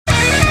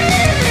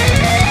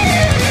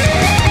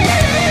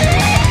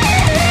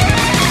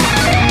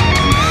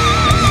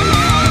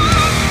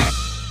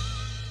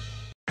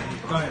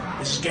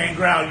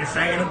out your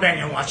faggot and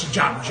bang and watch the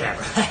Jobber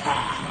Jabber.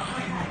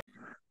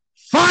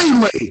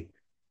 Finally,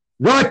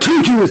 the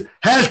Tutus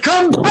has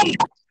come back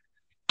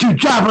to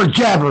Jobber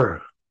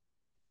Jabber.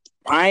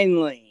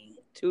 Finally,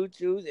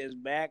 Tutus is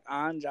back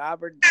on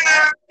Jobber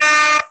Jabber.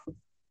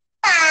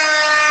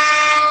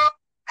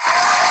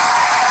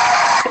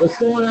 What's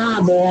going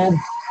on, man?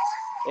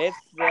 It's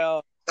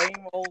the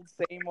same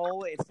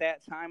old. It's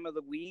that time of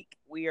the week.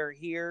 We are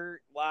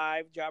here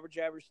live, Jobber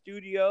Jabber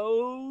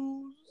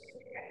Studios.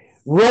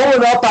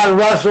 Rolling up on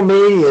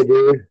WrestleMania,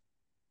 dude.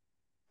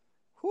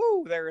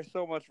 Whew, there is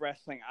so much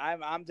wrestling.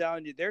 I'm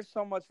telling you, there's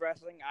so much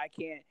wrestling.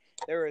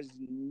 There is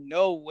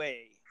no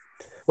way,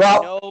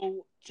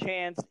 no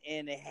chance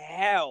in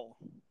hell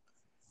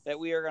that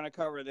we are going to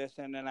cover this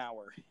in an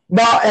hour.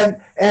 No,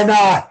 and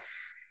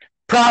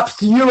props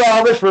to you,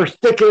 Elvis, for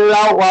sticking it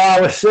out while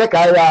I was sick.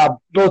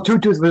 Little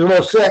Tutus was a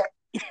little sick.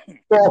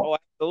 So,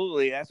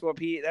 absolutely. That's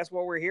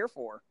what we're here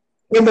for.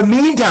 In the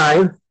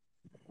meantime,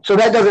 so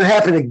that doesn't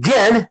happen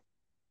again,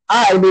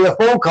 I made a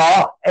phone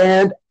call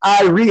and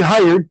I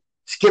rehired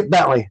Skip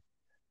Bentley.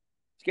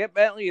 Skip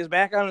Bentley is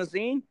back on the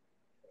scene?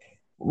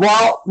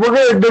 Well, we're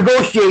going to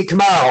negotiate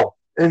tomorrow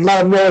and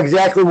let him know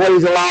exactly what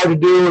he's allowed to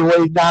do and what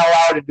he's not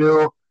allowed to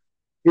do.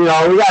 You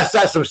know, we got to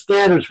set some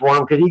standards for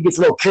him because he gets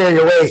a little carried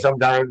away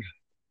sometimes.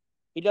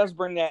 He does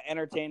bring that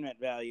entertainment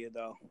value,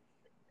 though.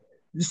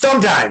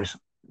 Sometimes.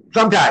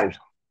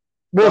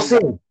 We'll see.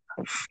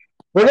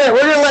 We're gonna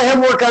let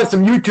him work on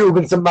some YouTube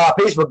and some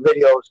Facebook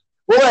videos.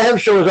 We'll let him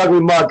show his ugly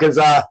mug because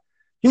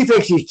he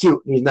thinks he's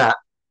cute and he's not.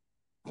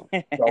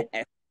 So,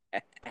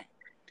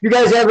 you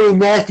guys have any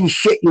nasty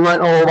shit you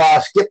want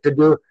Skip to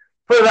do?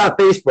 Put it on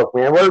Facebook,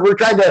 man. We're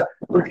trying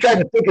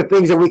to think of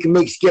things that we can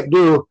make Skip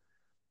do.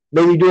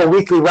 Maybe do a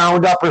weekly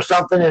roundup or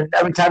something, and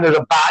every time there's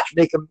a botch,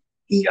 make him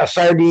eat a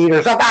sardine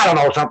or something. I don't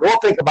know, something. We'll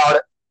think about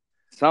it.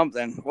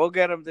 Something. We'll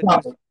get him to do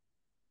something.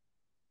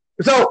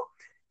 So,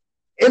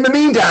 in the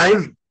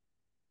meantime,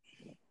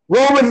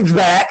 Roman's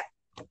back.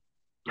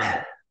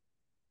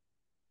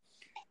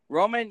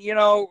 Roman, you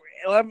know,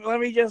 let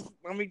me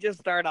just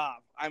start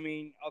off. I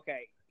mean,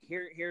 okay,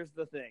 here's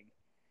the thing.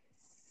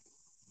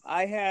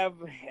 I have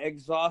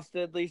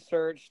exhaustively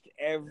searched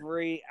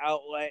every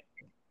outlet,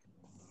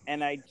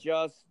 and I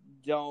just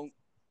don't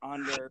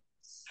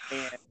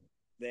understand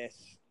this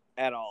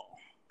at all.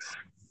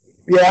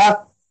 Yeah.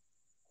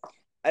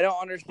 I don't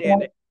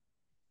understand it.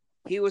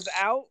 He was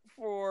out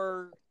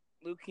for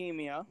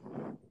leukemia.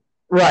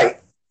 Right.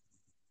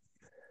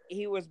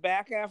 He was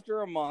back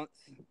after a month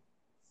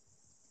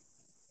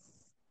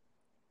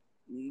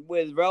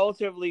with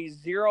relatively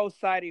zero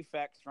side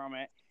effects from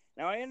it.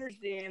 Now, I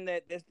understand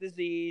that this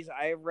disease,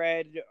 I've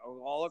read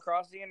all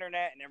across the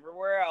internet and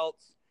everywhere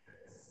else,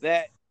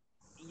 that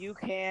you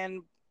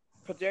can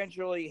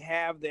potentially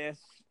have this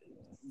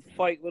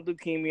fight with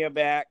leukemia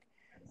back.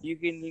 You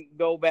can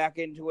go back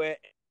into it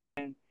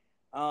and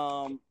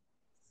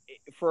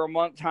for a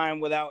month time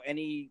without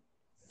any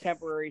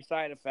temporary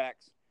side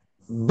effects.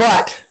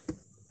 But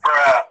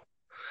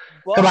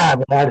come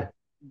on, man.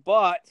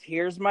 But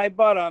here's my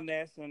but on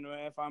this, and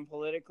if I'm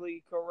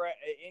politically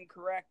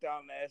incorrect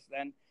on this,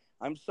 then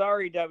I'm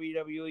sorry,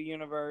 WWE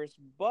Universe,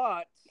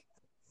 but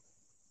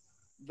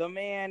the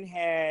man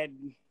had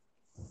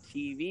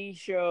TV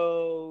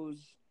shows,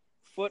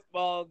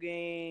 football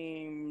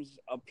games,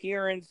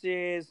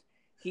 appearances.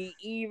 He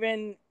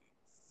even,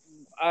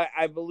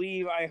 I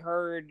believe I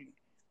heard,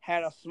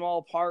 had a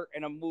small part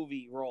in a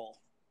movie role.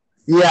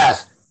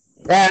 Yes.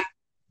 And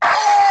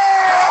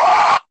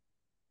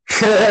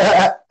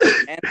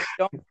and I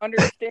don't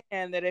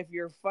understand that if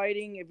you're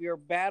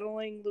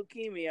battling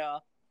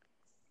leukemia,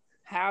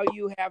 how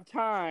you have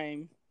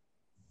time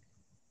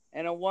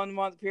in a 1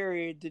 month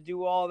period to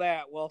do all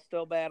that while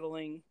still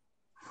battling.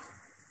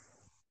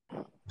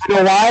 You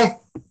know why?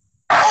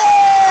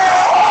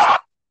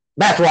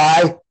 That's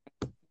why.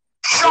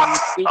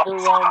 Super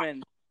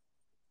Roman.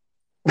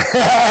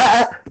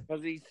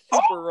 Because he's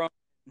Super Roman.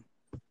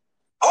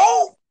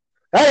 Oh!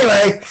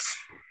 Anyway,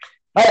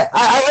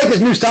 I like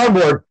this new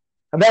soundboard.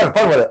 I'm having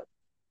fun with it.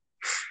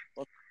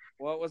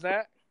 What was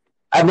that?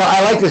 I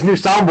like this new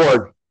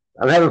soundboard.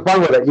 I'm having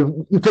fun with it.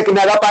 You picking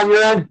that up on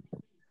your end?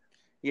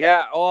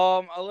 Yeah,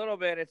 a little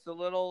bit. It's a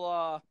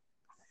little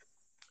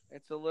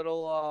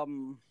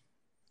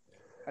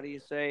how do you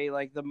say,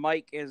 like the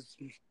mic is,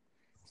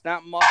 it's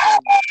not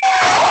muffled.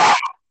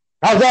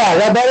 How's that?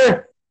 Is that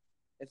better?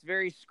 It's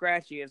very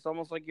scratchy. It's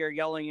almost like you're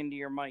yelling into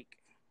your mic.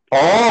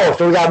 Oh,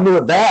 so we gotta move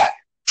it back.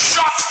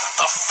 Shut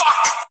the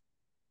fuck!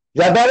 Is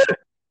that better?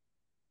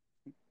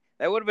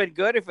 That would have been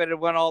good if it had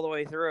went all the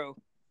way through.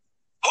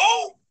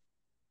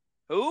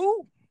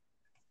 Who?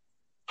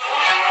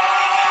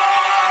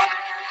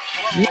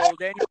 Hello,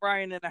 Daniel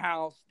Bryan in the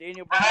house.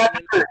 Daniel Bryan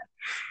in the house.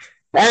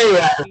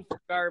 Anyway.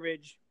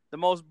 Garbage. The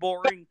most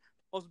boring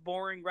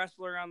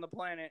wrestler on the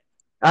planet.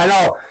 I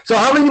know. So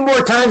how many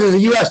more times is the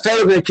U.S.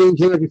 title going to change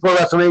here before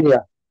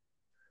WrestleMania?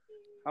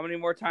 How many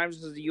more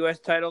times is the U.S.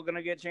 title going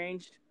to get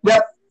changed?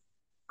 Yep.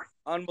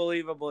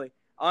 Unbelievably.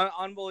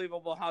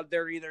 Unbelievable how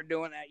dirty they're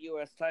doing that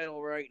U.S.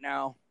 title right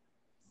now.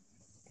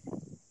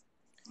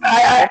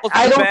 Almost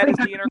I as don't bad think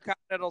as the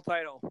Intercontinental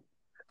title.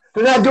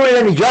 they're not doing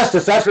any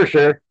justice. That's for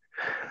sure.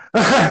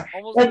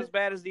 Almost as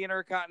bad as the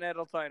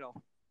Intercontinental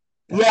title.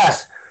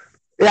 Yes.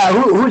 Yeah.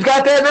 Who's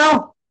got that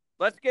now?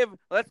 Let's give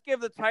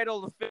the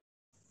title to.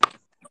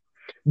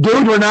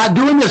 Dude, we're not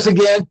doing this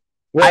again.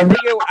 I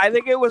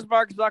think it was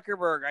Mark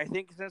Zuckerberg. I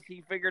think since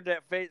he figured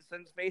that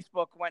since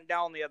Facebook went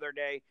down the other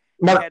day,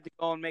 he had to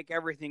go and make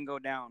everything go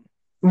down.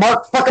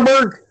 Mark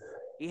Zuckerberg.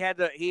 He had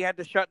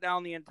to shut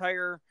down the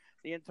entire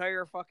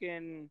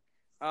fucking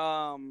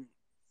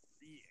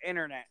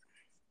internet.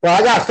 Well,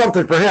 I got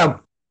something for him.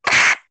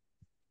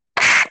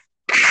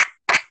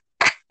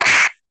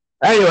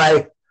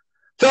 Anyways,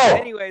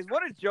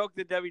 what a joke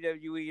the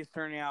WWE is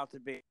turning out to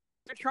be.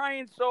 They're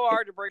trying so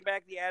hard to bring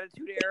back the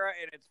Attitude Era,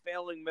 and it's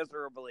failing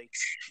miserably.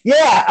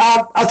 Yeah,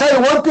 I'll tell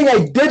you one thing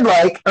I do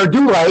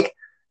like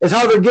is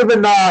how they're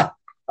giving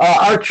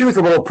R-Truth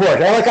a little push.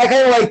 I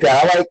kind of like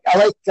that. I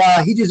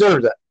like he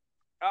deserves it.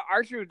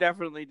 R-Truth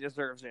definitely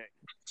deserves it.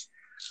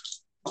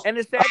 And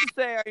it's sad to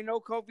say, I know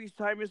Kofi's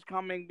time is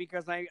coming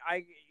because I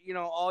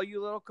all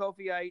you little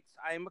Kofiites,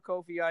 I am a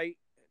Kofiite.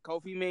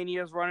 Kofi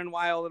Mania is running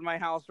wild in my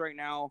house right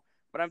now.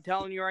 But I'm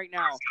telling you right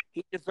now,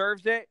 he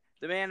deserves it.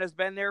 The man has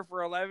been there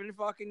for 11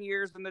 fucking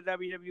years in the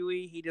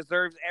WWE. He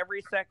deserves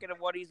every second of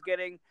what he's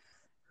getting.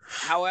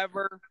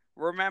 However,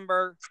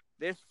 remember,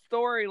 this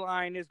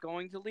storyline is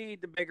going to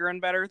lead to bigger and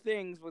better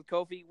things with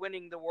Kofi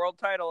winning the world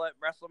title at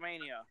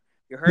WrestleMania.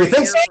 You heard it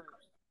here first.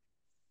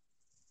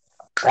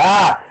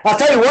 I'll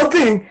tell you one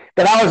thing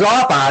that I was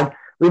off on.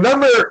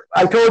 Remember,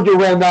 I told you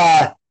when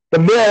The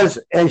Miz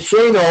and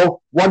Shane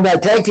won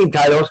that tag team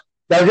titles,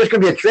 that was just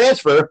going to be a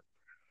transfer.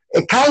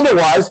 It kind of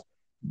was,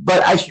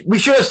 but we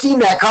should have seen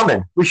that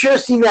coming. We should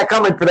have seen that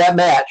coming for that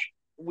match.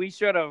 We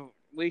should have.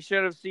 We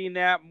should have seen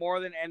that more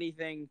than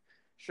anything.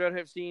 Should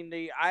have seen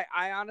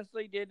I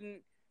honestly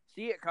didn't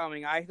see it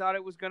coming. I thought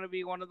it was going to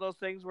be one of those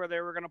things where they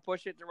were going to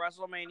push it to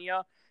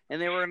WrestleMania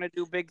and they were going to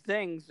do big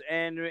things,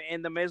 and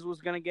The Miz was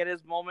going to get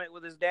his moment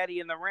with his daddy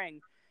in the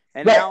ring.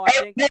 And now I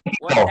think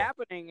what's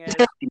happening is,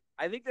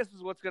 I think this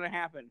is what's going to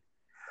happen.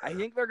 I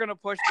think they're going to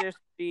push this to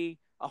be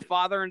a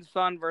father and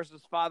son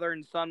versus father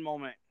and son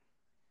moment.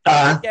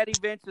 Big Daddy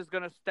Vince is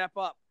going to step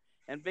up,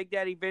 and Big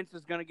Daddy Vince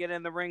is going to get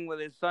in the ring with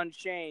his son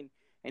Shane,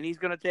 and he's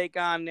going to take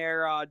on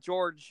their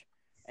George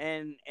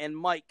and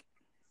Mike,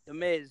 The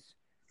Miz,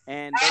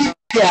 and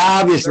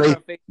obviously they're going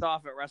to face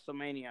off at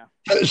WrestleMania.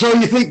 So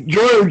you think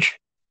George?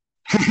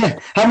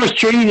 How much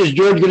training is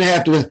George going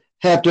to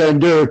have to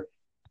endure?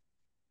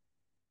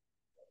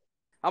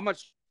 How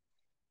much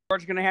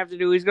George going to have to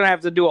do? He's going to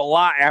have to do a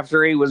lot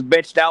after he was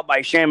bitched out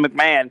by Shane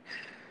McMahon.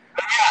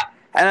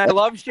 And I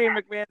love Shane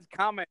McMahon's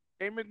comment.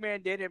 Shane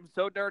McMahon did him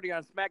so dirty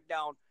on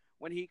SmackDown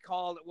when he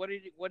called. What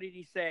did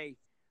he say?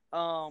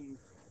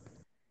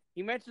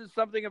 He mentioned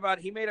something about.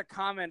 He made a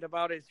comment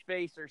about his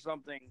face or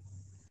something.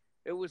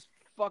 It was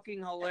fucking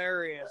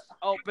hilarious.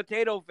 Oh,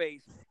 potato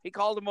face. He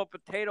called him a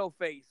potato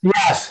face.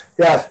 Yes.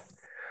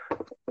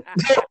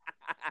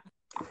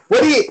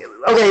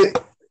 Okay,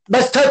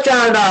 let's touch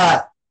on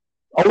a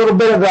little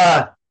bit of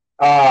the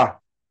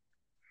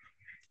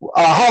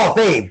Hall of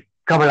Fame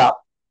coming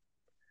up.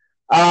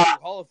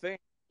 Hall of Fame.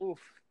 Oof.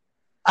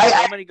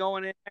 How many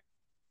going in?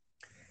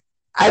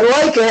 I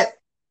like it.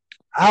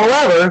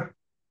 However,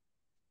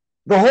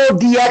 the whole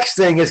DX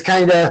thing is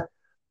kind of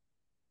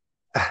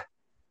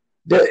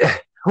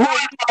who are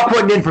you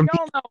putting in from?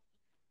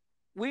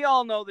 We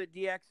all know that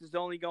DX is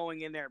only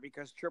going in there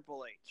because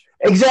Triple H.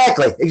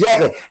 Exactly.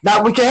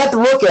 Now, what you have to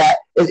look at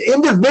is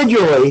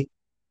individually,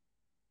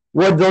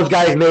 would those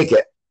guys make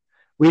it?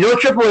 We know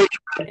Triple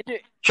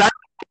H.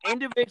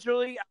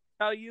 Individually,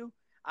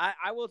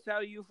 I will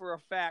tell you for a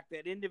fact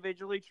that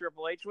individually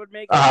Triple H would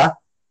make it.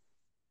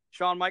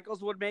 Shawn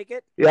Michaels would make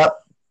it. Yep.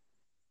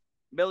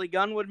 Billy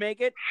Gunn would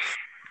make it.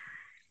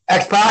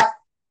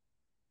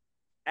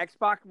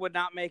 X-Pac would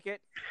not make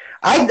it.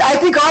 I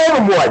think all of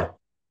them would.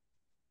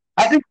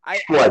 I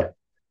would.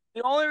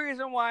 The only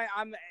reason why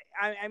I'm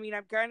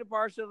kind of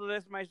partial to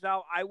this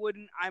myself. I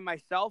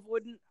myself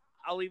wouldn't.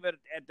 I'll leave it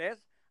at this.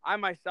 I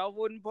myself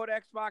wouldn't put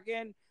X-Pac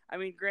in. I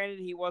mean, granted,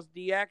 he was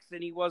DX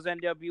and he was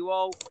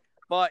NWO,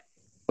 but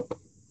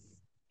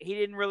he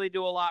didn't really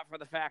do a lot for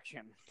the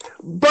faction.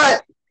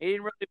 But he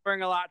didn't really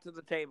bring a lot to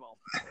the table.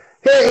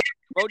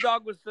 Road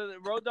Dogg was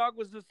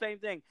the same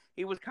thing.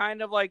 He was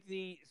kind of like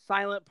the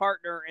silent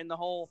partner in the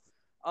whole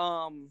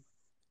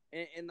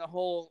in the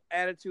whole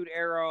Attitude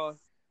Era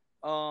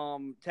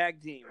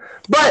tag team.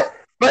 But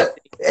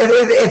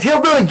if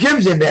Hillbilly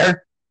Jim's in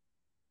there,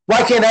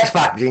 why can't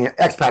X-Pac be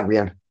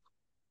in?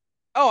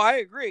 Oh, I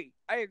agree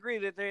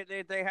that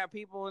they have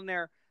people in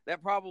there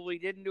that probably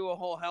didn't do a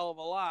whole hell of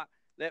a lot,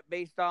 that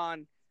based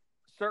on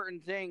certain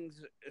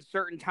things,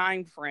 certain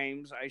time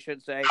frames, I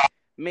should say,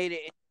 made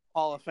it in the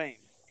Hall of Fame.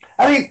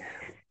 I mean,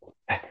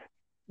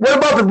 what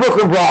about the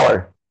Brooklyn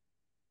Brawler?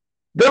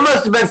 There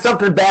must have been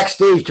something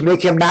backstage to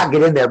make him not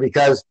get in there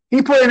because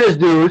he put in his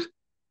dues.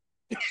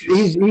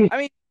 He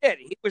did.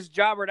 He was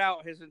jobbered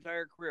out his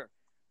entire career.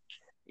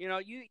 You know,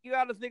 you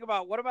got to think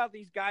about what about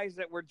these guys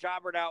that were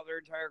jobbered out their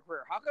entire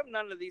career? How come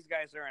none of these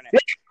guys are in it?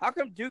 How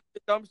come Duke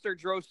the Dumpster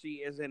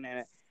Drosy isn't in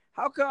it?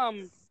 How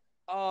come,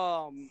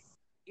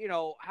 you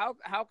know,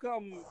 how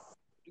come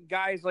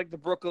guys like the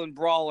Brooklyn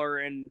Brawler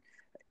and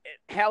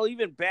hell,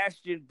 even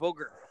Bastion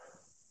Booger?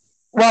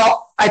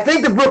 Well, I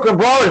think the Brooklyn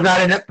Brawler's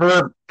not in it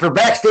for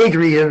backstage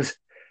reasons.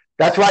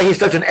 That's why he's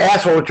such an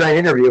asshole trying to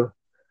interview.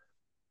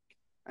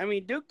 I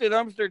mean, Duke the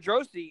Dumpster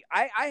Drosy.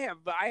 I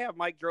have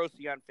Mike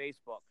Drosy on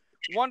Facebook.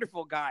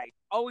 Wonderful guy.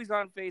 Always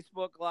on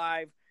Facebook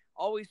Live.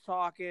 Always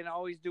talking.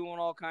 Always doing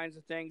all kinds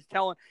of things.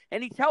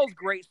 And he tells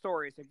great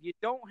stories. If you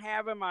don't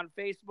have him on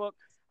Facebook,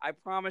 I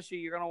promise you,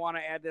 you're going to want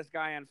to add this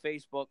guy on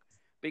Facebook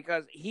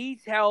because he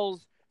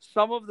tells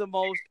some of the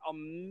most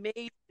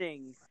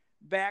amazing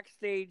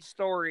backstage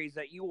stories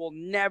that you will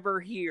never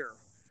hear.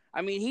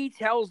 I mean, he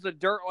tells the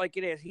dirt like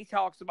it is. He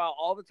talks about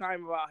all the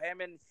time about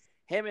him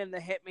and the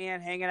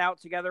Hitman hanging out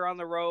together on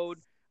the road,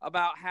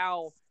 about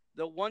how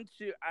the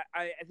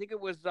I think it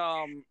was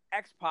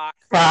X-Pac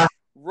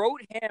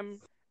wrote him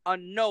a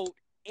note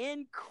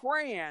in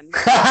crayon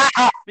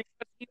because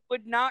he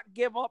would not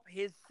give up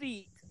his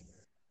seat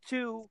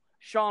to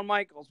Shawn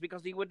Michaels,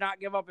 because he would not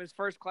give up his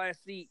first class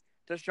seat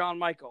to Shawn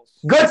Michaels.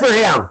 Good for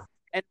him.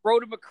 And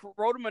wrote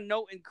him a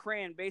note in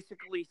crayon,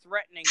 basically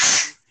threatening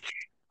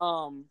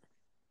him,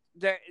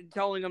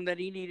 telling him that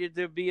he needed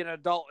to be an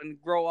adult and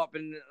grow up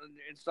and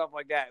stuff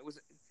like that. It was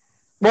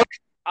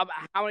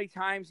how many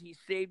times he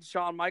saved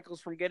Shawn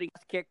Michaels from getting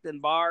kicked in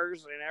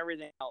bars and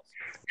everything else.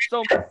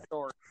 So much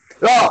story.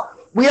 Well,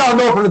 we all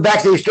know from the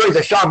backstage stories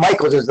that Shawn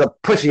Michaels is the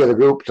pussy of the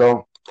group.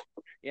 So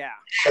yeah,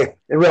 in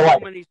real life,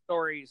 so many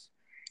stories.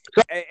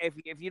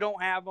 If you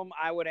don't have him,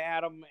 I would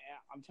add him.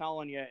 I'm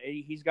telling you,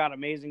 he's got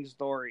amazing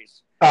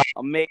stories.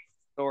 Amazing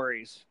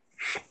stories.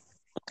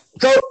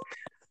 So,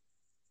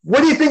 what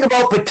do you think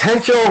about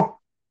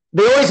potential?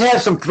 They always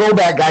have some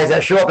throwback guys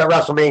that show up at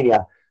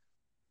WrestleMania.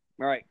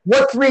 Right.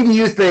 What three do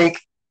you think,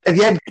 if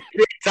you had to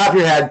pick off the top of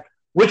your head,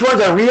 which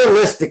ones are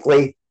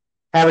realistically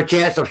have a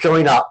chance of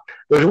showing up?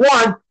 There's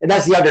one, and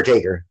that's The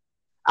Undertaker.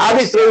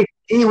 Obviously,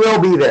 he will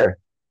be there.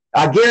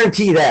 I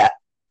guarantee that.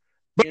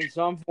 In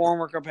some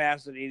form or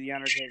capacity, The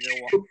Undertaker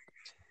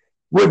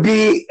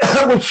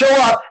would show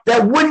up.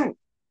 That wouldn't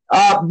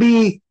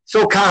be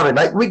so common.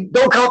 Like, we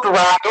don't count The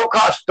Rock, don't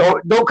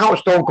count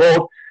Stone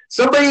Cold.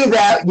 Somebody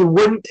that you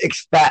wouldn't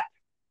expect.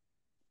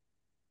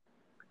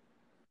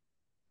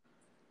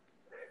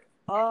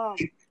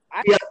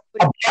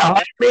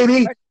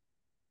 Maybe.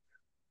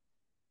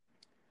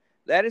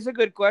 That is a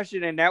good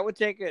question, and that would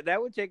take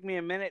me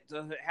a minute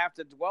to have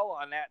to dwell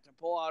on that to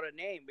pull out a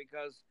name,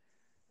 because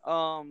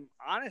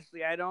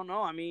honestly, I don't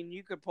know. I mean,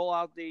 you could pull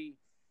out the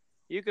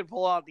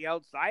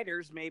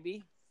Outsiders,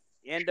 maybe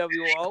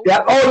NWO.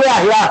 Yeah.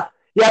 Oh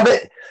yeah.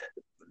 But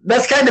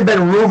that's kind of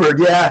been rumored.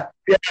 Yeah.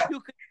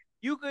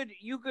 You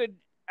could.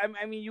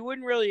 I mean, you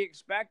wouldn't really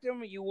expect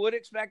them. You would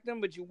expect them,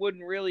 but you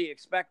wouldn't really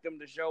expect them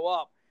to show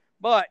up.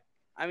 But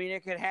I mean,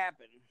 it could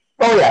happen.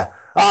 Oh yeah,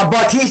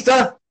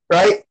 Batista,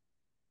 right?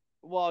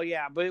 Well,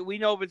 yeah, but we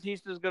know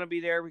Batista's going to be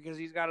there because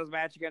he's got his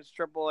match against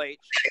Triple H.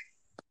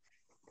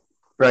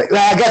 Right.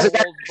 Well, I guess no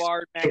holds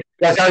barred match.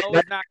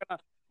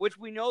 Which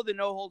we know the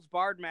no holds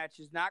barred match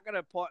is not going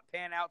to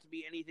pan out to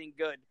be anything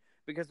good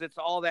because it's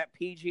all that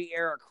PG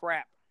era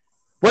crap.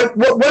 What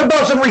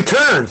about some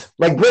returns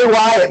like Bray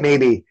Wyatt,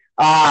 maybe?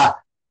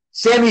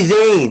 Sami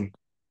Zayn.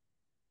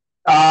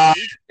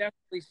 You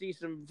definitely see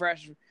some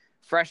fresh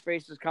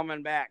faces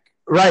coming back.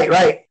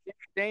 Right.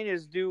 Zayn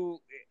is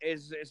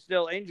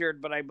still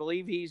injured, but I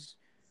believe he's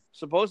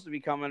supposed to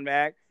be coming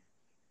back.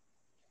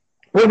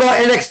 What about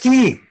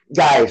NXT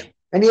guys?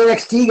 Any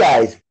NXT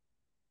guys?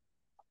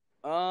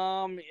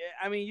 I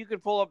mean, you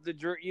could pull up the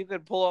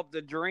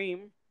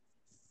Dream.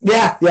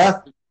 Yeah.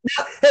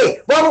 Hey,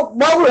 while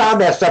we're on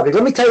that subject,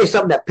 let me tell you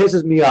something that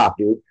pisses me off,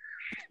 dude.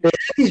 They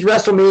have these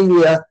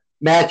WrestleMania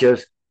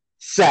matches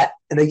set,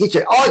 and they get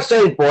you all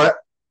excited for it,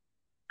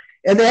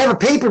 and they have a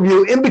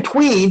pay-per-view in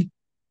between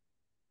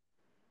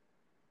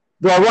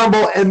the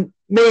Rumble and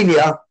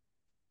Mania,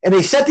 and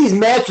they set these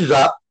matches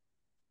up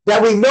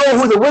that we know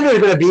who the winner is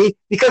going to be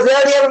because they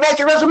already have a match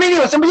at WrestleMania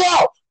with somebody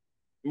else.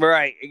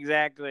 Right,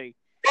 exactly.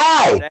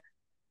 Why?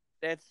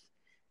 It's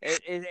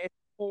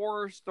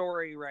poor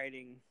story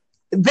writing.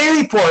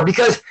 Very poor,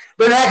 because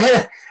they're not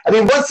going to. I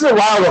mean, once in a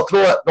while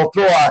they'll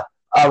throw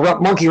a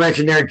monkey wrench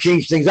in there and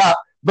change things up.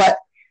 But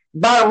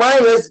bottom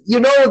line is, you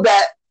know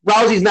that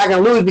Rousey's not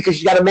going to lose because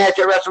she's got a match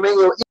at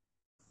WrestleMania.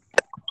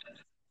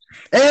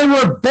 And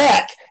we're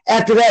back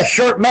after that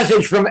short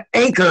message from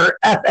Anchor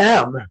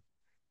FM.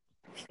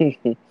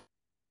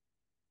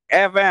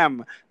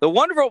 FM, the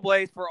wonderful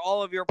place for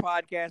all of your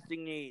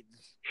podcasting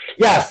needs.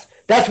 Yes,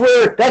 that's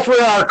where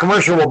our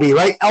commercial will be,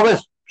 right,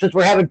 Elvis? Since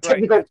we're having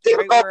technical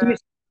difficulties.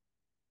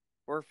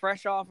 We're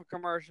fresh off a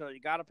commercial. You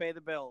got to pay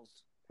the bills.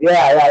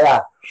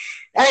 Yeah.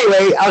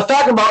 Anyway, I was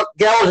talking about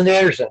Gallows and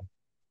Anderson.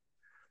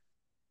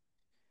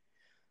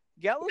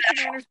 Gallows and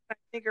Anderson, I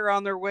think, are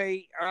on their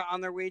way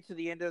to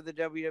the end of the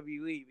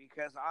WWE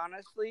because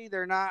honestly,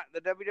 they're not.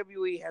 The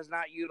WWE has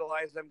not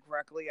utilized them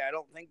correctly. I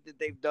don't think that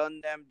they've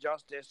done them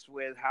justice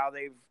with how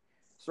they've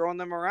thrown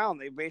them around.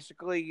 They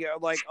basically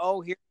like,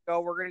 oh, here you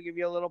go, we're going to give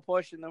you a little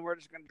push, and then we're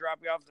just going to drop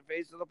you off the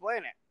face of the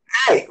planet.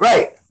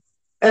 Right.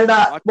 And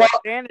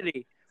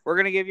Sanity. We're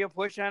going to give you a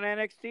push on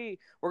NXT.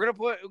 We're going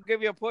to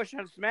give you a push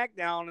on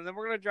SmackDown, and then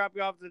we're going to drop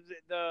you off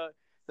the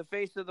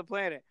face of the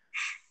planet.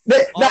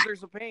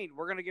 Authors of Pain.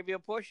 We're going to give you a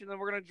push, and then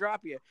we're going to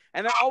drop you.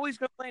 And they're always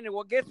complaining.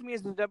 What gets me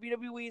is the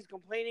WWE is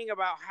complaining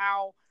about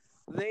how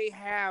they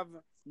have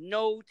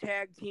no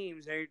tag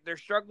teams. They're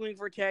struggling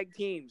for tag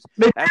teams.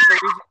 That's the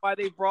reason why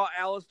they brought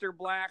Aleister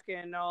Black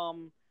and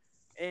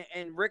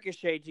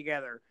Ricochet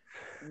together.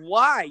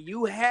 Why?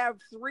 You have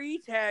 3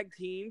 tag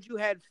teams. You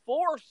had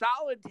 4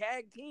 solid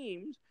tag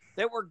teams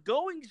that were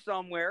going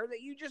somewhere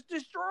that you just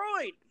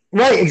destroyed.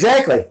 Right,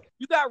 exactly.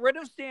 You got rid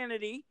of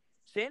Sanity.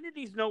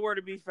 Sanity's nowhere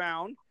to be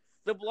found.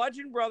 The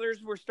Bludgeon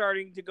Brothers were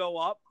starting to go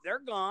up. They're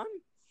gone.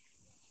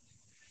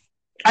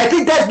 I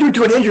think that's due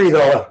to an injury,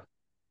 though.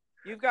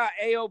 You've got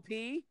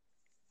AOP.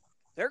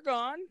 They're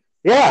gone.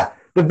 Yeah,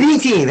 the B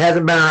team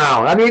hasn't been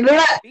around. I mean, they're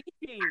not. B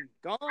team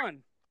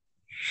gone.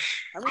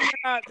 I mean,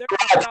 they're not a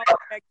solid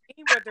tag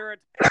team, but they're a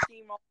tag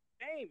team all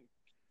the same.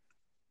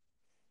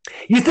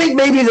 You think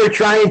maybe they're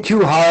trying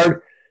too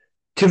hard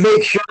to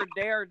make sure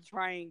they're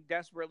trying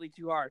desperately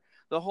too hard.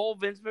 The whole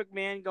Vince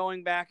McMahon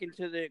going back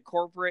into the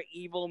corporate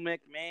evil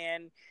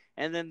McMahon,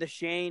 and then the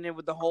Shane and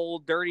with the whole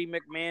dirty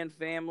McMahon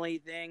family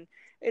thing.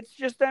 It's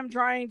just them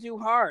trying too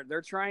hard.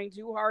 They're trying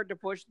too hard to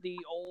push the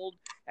old.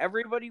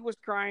 Everybody was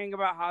crying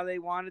about how they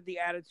wanted the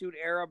Attitude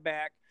Era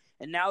back,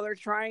 and now they're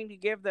trying to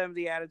give them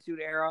the Attitude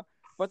Era,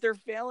 but they're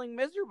failing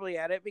miserably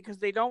at it because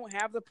they don't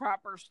have the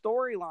proper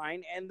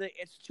storyline, and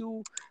it's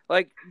too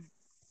like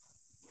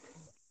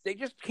they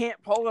just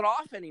can't pull it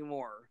off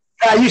anymore.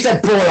 You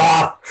said pull it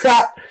off.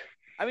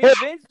 I mean,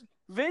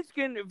 Vince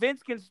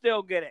can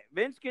still get it.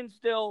 Vince can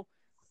still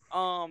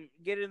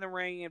get in the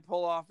ring and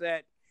pull off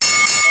that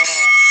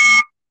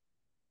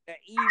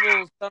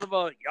evil son of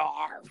a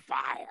yar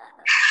fire.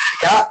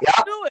 Yeah.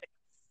 Do it.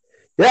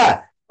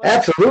 Yeah,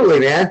 absolutely,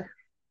 man.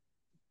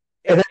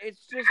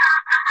 It's just,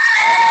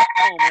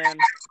 oh man.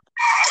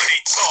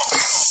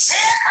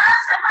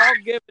 I'll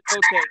give it no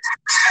take.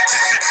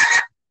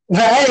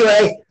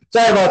 Anyway,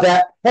 sorry about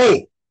that.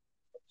 Hey,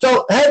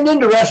 so heading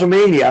into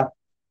WrestleMania,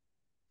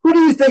 who do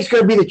you think is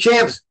going to be the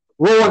champs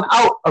rolling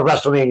out of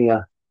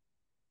WrestleMania?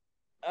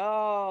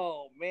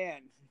 Oh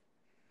man.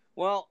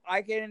 Well,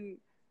 I can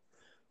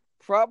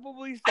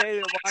probably say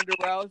that Ronda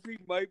Rousey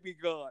might be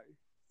gone.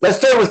 Let's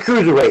start with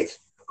cruiserweights.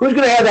 Who's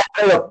going to have that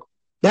title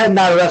heading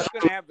out of WrestleMania?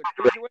 Who's going to have the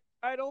cruiserweight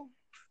title?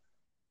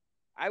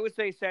 I would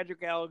say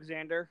Cedric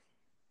Alexander.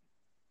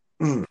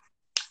 I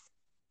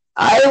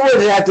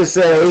would have to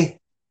say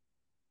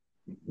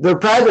they're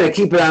probably going to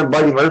keep it on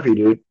Buddy Murphy,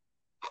 dude.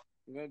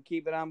 You're going to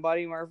keep it on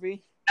Buddy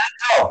Murphy?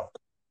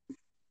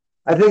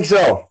 I think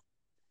so.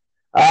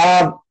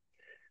 The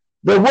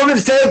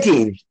women's tag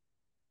teams.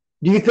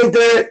 Do you think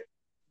they're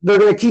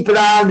going to keep it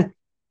on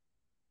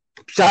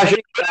Sasha?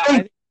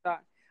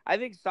 I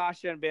think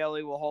Sasha and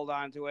Bayley will hold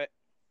on to it.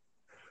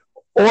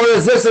 Or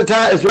is this a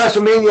time? Is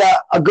WrestleMania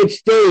a good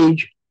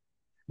stage?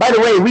 By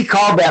the way, we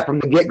called that from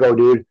the get-go,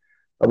 dude,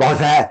 about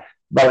that,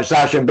 about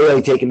Sasha and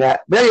Bayley taking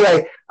that. But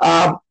anyway,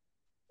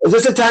 is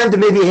this a time to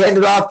maybe hand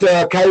it off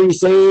to Kairi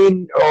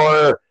Sane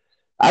or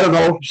I don't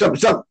know some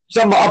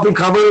up and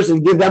comers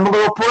and give them a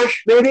little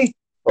push, maybe?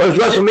 Or is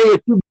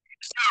WrestleMania too big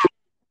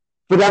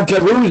for them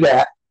to lose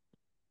that?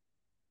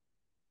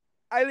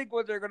 I think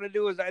what they're going to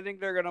do is I think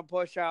they're going to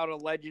push out a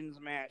Legends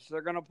match.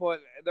 They're going to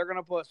put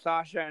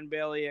Sasha and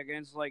Bayley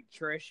against like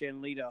Trish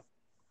and Lita.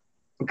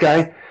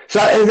 Okay, so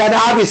and then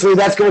obviously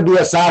that's going to be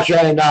a Sasha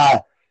and Bayley.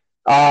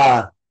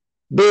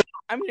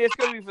 I mean, it's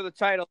going to be for the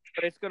title,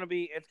 but it's going to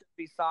be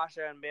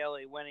Sasha and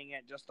Bayley winning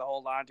it just to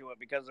hold on to it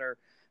because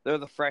they're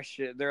the fresh,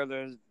 they're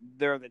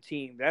the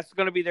team. That's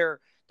going to be they're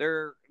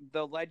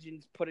the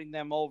Legends putting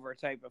them over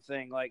type of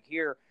thing. Like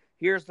here's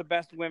the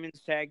best women's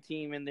tag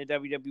team in the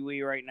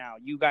WWE right now.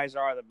 You guys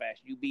are the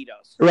best. You beat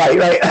us. Right.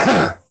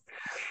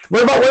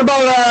 What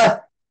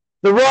about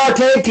the Raw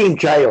tag team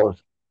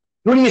titles?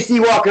 Who do you see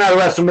walking out of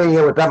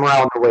WrestleMania with them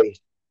around the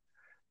waist?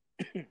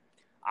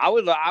 I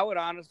would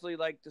honestly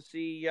like to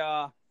see.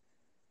 I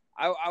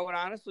would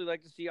honestly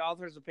like to see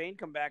Authors of Pain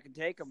come back and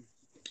take them.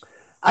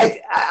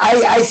 I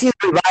see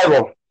the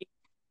Revival.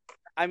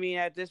 I mean,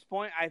 at this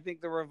point, I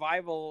think the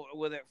Revival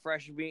with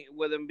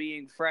them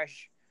being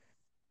fresh.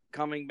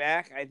 Coming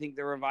back, I think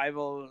the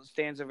Revival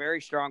stands a very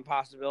strong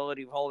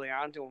possibility of holding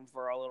on to him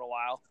for a little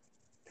while.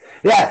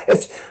 Yeah,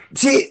 at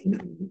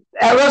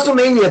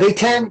WrestleMania, they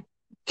tend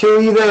to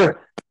either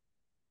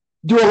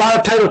do a lot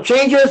of title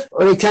changes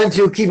or they tend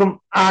to keep them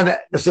on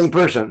the same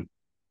person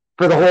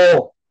for the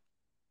whole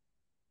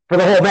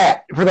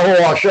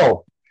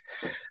show.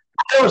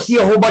 I don't see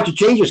a whole bunch of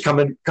changes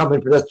coming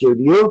for this year.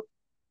 Do you?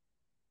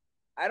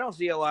 I don't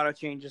see a lot of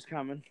changes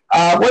coming.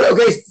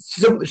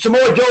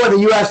 Samoa Joe in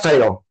the U.S.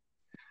 title.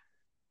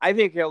 I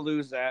think he'll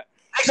lose that.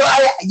 So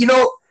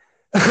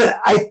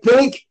I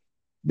think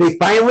they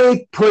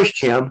finally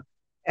pushed him,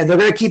 and they're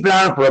going to keep it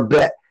on for a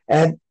bit.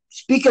 And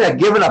speaking of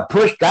giving a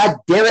push, God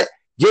damn it,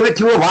 give it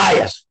to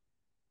Elias.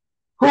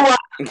 Who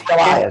wants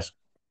Elias?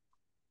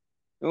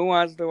 Who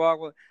wants to walk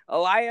with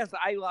Elias?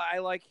 I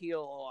like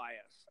heel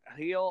Elias.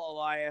 Heel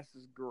Elias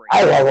is great.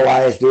 I love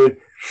Elias, dude.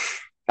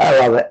 I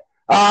love it.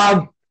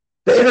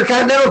 The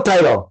Intercontinental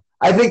title.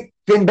 I think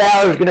Finn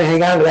Balor is going to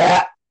hang on to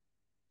that.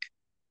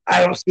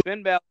 I don't see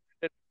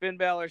Finn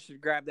Balor should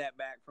grab that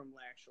back from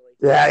Lashley.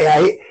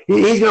 Yeah,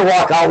 he's going to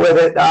walk out with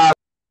it.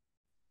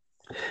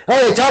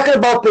 Okay, talking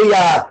about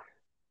the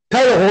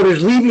title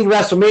holders leaving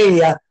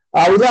WrestleMania,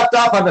 we left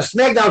off on the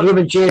SmackDown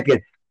Women's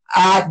Champion.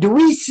 Do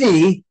we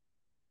see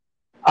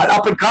an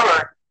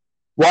up-and-comer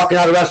walking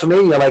out of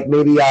WrestleMania, like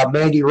maybe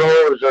Mandy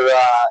Rose or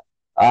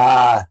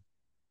I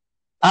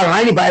don't know,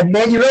 anybody?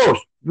 Mandy Rose.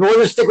 We'll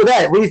just stick with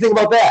that. What do you think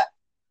about that?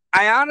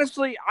 I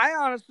honestly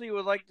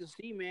would like to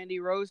see Mandy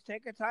Rose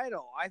take a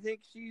title. I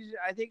think she's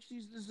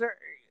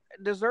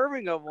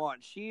deserving of one.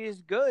 She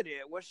is good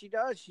at what she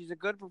does. She's a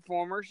good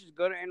performer. She's a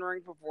good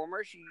in-ring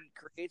performer. She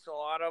creates a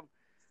lot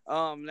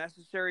of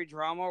necessary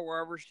drama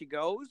wherever she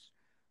goes.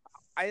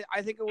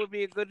 I think it would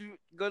be a good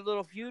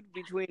little feud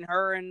between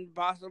her and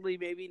possibly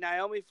maybe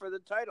Naomi for the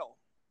title.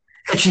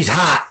 And she's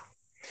hot.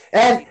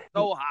 And she's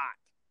so hot.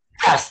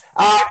 Yes.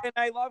 And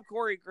I love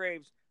Corey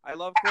Graves. I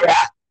love Corey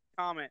Graves'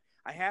 comment.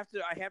 I have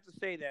to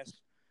say this.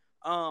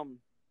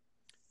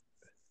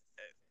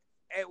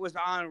 It was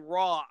on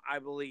Raw, I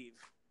believe.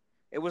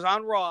 It was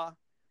on Raw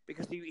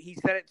because he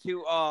said it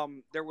to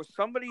there was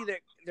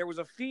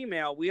a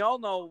female. We all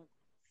know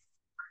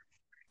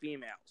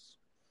females.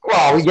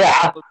 Well,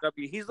 yeah.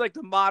 He's like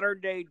the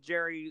modern day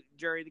Jerry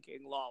the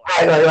King Lawler.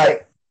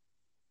 Right.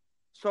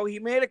 So he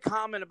made a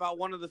comment about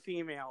one of the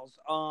females.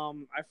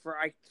 For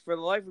the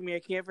life of me, I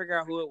can't figure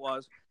out who it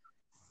was.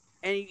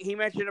 And he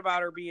mentioned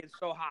about her being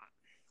so hot.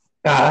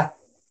 Uh-huh.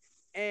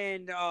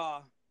 And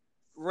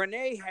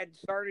Renee had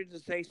started to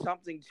say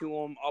something to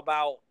him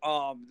about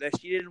that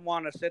she didn't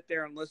want to sit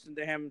there and listen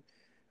to him,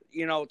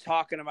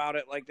 talking about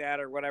it like that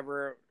or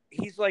whatever.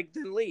 He's like,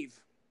 then leave.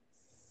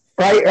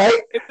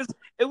 Right.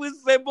 It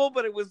was simple,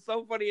 but it was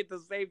so funny at the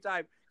same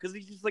time because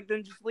he's just like,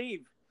 then just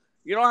leave.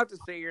 You don't have to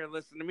sit here and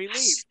listen to me.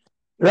 Leave.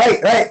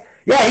 Right.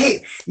 Yeah,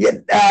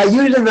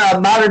 using the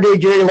modern day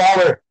Jerry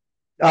Lawler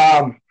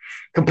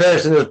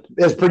comparison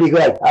is pretty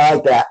good. I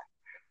like that.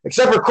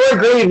 Except for Corey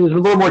Graves is a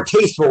little more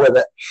tasteful with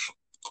it.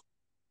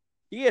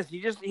 He is.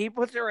 He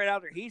puts it right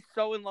out there. He's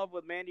so in love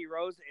with Mandy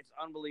Rose, it's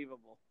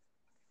unbelievable.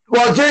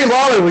 Well, Jerry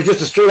Lawler was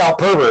just a straight out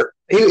pervert.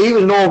 He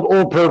was an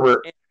old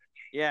pervert.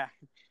 Yeah.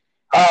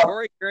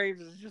 Corey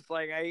Graves is just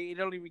like he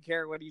don't even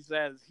care what he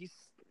says.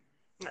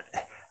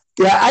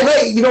 Yeah,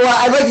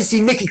 I'd like to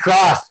see Nikki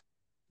Cross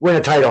win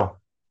a title.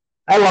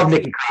 I love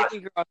Nikki Cross.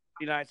 Nikki Cross would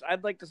be nice.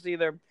 I'd like to see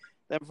them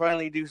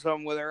finally do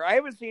something with her. I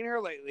haven't seen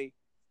her lately.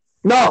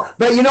 No,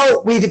 but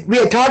we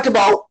had talked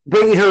about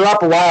bringing her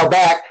up a while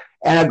back,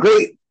 and a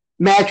great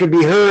match would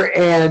be her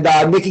and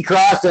Nikki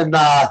Cross and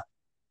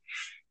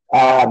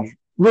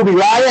Ruby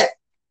Riott,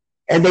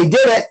 and they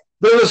did it.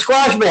 There was a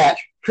squash match.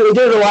 So they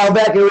did it a while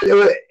back.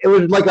 It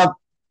was like a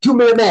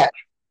 2-minute match.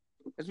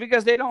 It's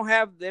because they don't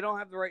have the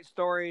right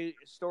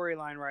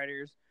storyline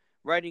writers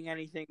writing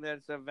anything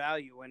that's of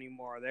value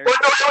anymore. It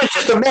was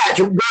just a match.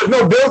 There was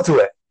no build to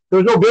it. There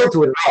was no build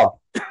to it at all.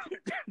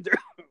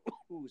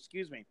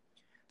 Excuse me.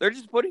 They're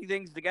just putting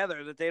things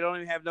together that they don't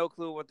even have no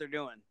clue what they're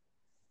doing.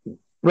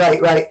 Right.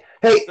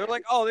 Hey, they're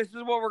like, oh, this is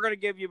what we're going to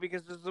give you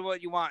because this is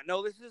what you want.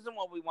 No, this isn't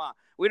what we want.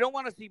 We don't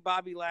want to see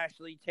Bobby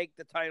Lashley take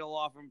the title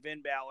off from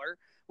Finn Balor.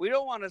 We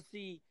don't want to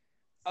see,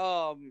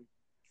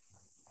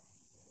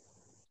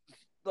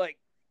 like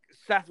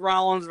Seth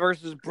Rollins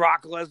versus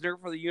Brock Lesnar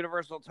for the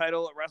Universal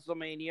title at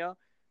WrestleMania.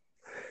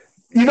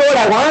 You know what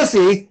I want to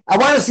see? I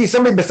want to see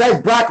somebody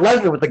besides Brock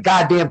Lesnar with the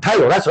goddamn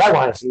title. That's what I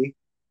want to see.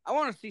 I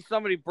want to see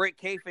somebody break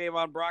kayfabe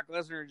on Brock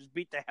Lesnar and just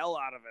beat the hell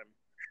out of him.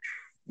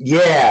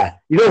 Yeah.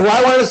 You know who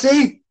I want to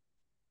see?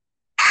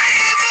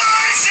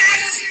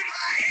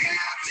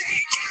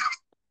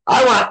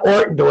 I want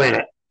Orton to win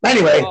it.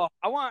 Anyway.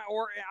 I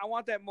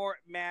want that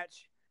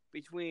match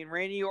between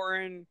Randy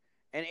Orton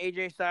and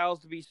AJ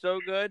Styles to be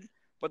so good.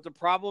 But the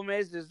problem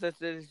is that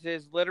this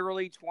is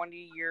literally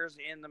 20 years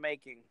in the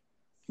making.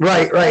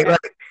 Right.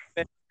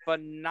 It's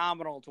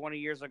phenomenal 20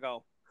 years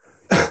ago.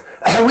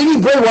 We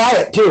need Bray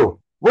Wyatt, too.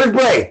 Where's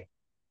Bray?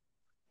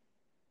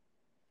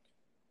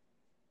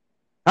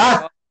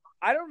 Huh?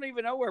 I don't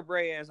even know where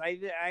Bray is. I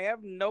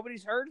have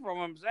nobody's heard from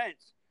him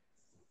since.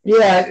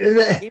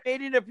 Yeah. He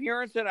made an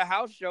appearance at a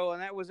house show,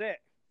 and that was it.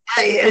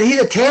 And he's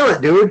a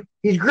talent, dude.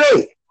 He's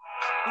great.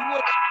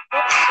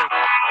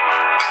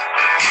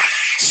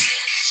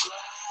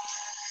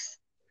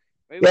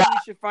 Maybe we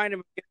should find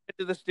him and get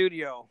into the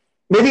studio.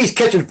 Maybe he's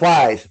catching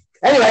flies.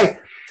 Anyway,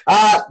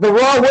 the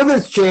Raw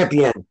Women's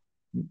Champion.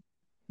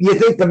 You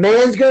think the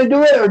man's going to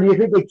do it, or do you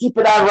think they keep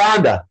it on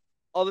Ronda?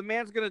 Oh, the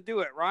man's going to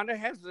do it. Ronda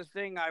has this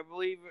thing, I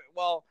believe.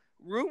 Well,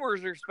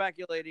 rumors are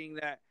speculating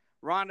that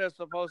Ronda is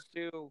supposed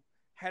to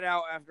head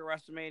out after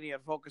WrestleMania to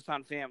focus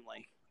on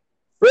family.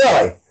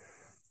 Really?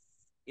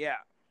 Yeah.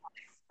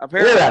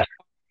 Apparently, Yeah.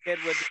 did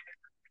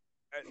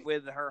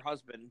with her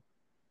husband.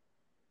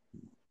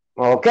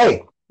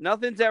 Okay.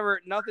 Nothing's been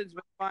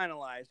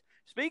finalized.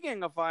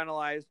 Speaking of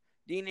finalized,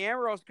 Dean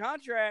Ambrose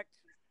contract.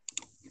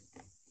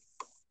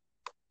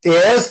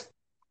 Is?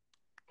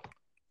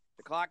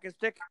 The clock is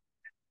ticking.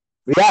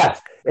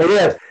 Yes, it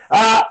is.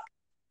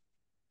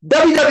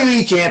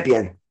 WWE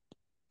champion.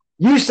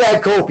 You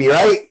said Kofi,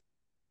 right?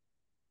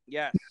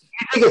 Yes.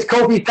 You think it's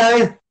Kofi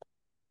time?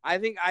 I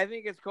think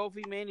it's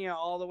Kofi Mania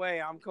all the way.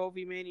 I'm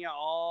Kofi Mania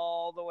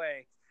all the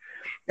way.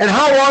 And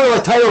how long of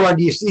a title run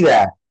do you see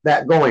that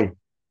going?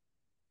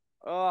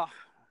 I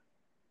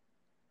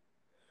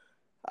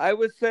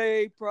would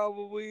say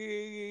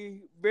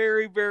probably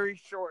very, very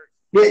short.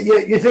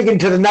 You're thinking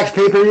to the next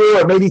pay-per-view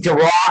or maybe to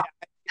Raw?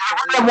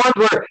 Yeah, one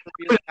where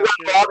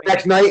Raw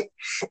next night.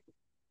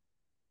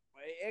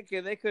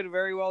 They could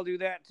very well do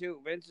that too.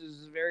 Vince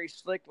is very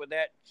slick with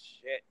that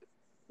shit.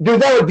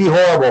 Dude, that would be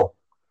horrible.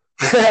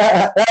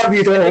 That would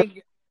be horrible.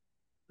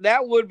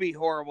 That would be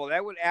horrible.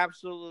 That would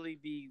absolutely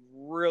be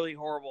really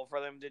horrible for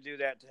them to do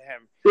that to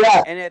him.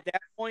 Yeah. And at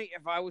that point,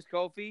 if I was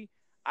Kofi,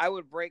 I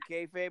would break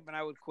kayfabe and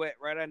I would quit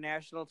right on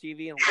national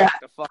TV and walk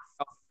the fuck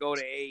out and go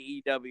to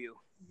AEW.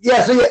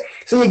 Yeah,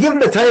 so you give him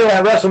the title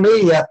at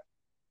WrestleMania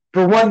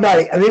for one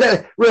night. I mean,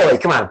 really,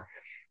 come on.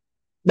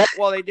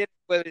 Well, they did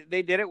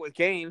it with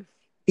Kane.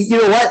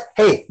 You know what?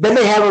 Hey, then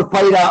they have him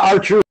fight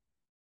R-Truth.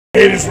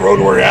 Hey, this is Road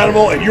Warrior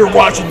Animal, and you're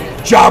watching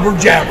Jobber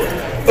Jabber.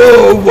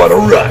 Oh, what a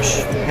rush.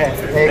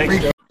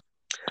 Hey,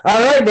 all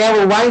right, man,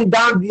 we're winding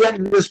down to the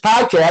end of this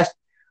podcast.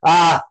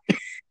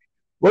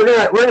 We're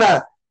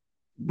gonna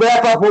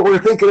wrap up what we're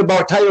thinking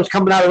about titles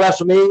coming out of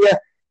WrestleMania,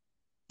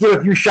 give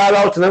a few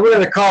shout-outs, and then we're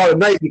gonna call it a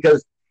night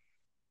because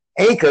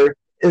Anchor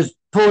is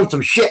pulling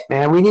some shit,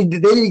 man. They need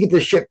to get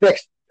this shit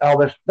fixed,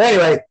 Elvis. But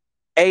anyway.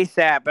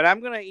 ASAP, but I'm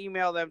going to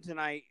email them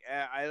tonight.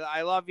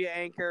 I love you,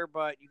 Anchor,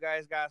 but you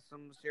guys got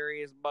some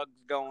serious bugs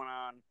going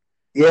on.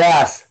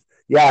 Yes.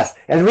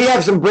 And we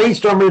have some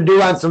brainstorming to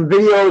do on some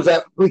videos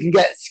that we can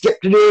get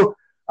Skip to do.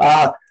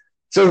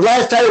 So the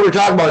last time we were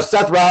talking about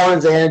Seth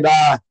Rollins and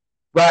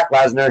Brock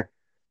Lesnar.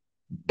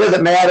 Does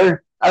it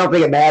matter? I don't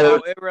think it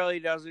matters. No, it really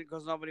doesn't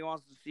because nobody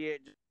wants to see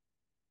it.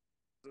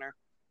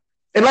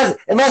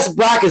 Unless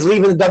Brock is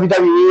leaving the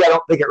WWE, I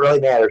don't think it really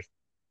matters.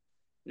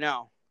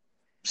 No.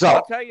 So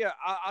I'll tell you,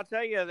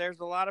 there's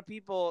a lot of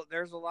people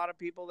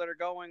that are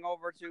going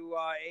over to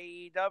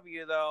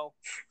AEW though.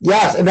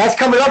 Yes, and that's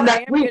coming up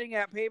next week. Getting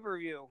that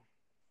pay-per-view.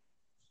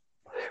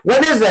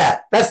 When is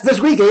that? That's this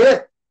week, ain't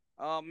it?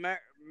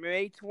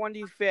 May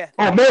 25th.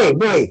 Oh,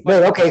 May.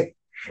 Okay.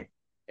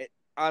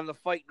 On the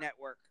Fight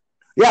Network.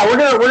 Yeah, we're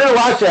gonna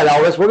watch that,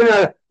 Elvis.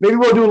 Maybe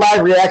we'll do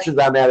live reactions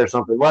on that or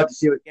something. We'll have to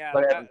see what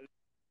happens.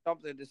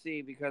 Something to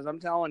see because I'm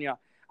telling you,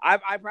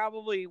 I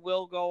probably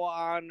will go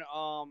on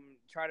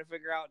try to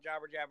figure out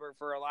Jobber Jabber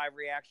for live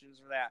reactions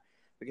for that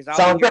because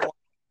I'll be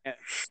here.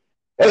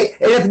 Hey,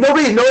 and if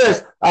nobody's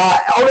noticed,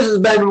 Elvis has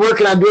been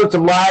working on doing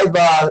some live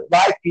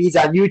feeds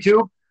on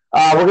YouTube.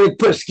 We're going to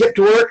put Skip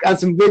to work on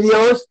some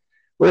videos.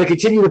 We're going to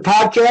continue the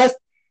podcast.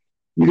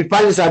 You can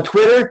find us on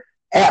Twitter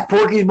at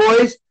Porky's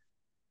Boys.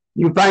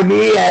 You can find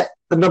me at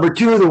the number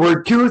 2, the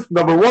word tooth,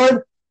 number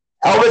 1.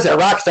 Elvis at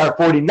Rockstar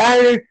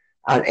 49er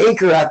on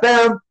Anchor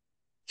FM,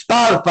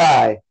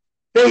 Spotify,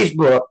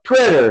 Facebook,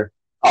 Twitter,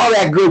 all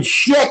that good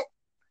shit.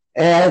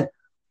 And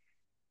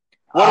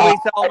what do we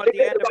tell them at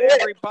the end of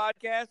every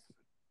podcast?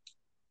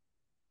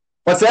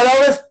 What's that,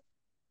 Elvis?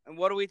 And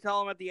what do we tell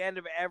them at the end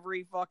of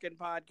every fucking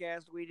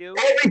podcast we do?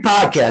 Every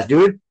podcast,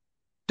 dude.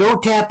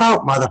 Don't tap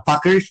out,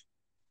 motherfuckers.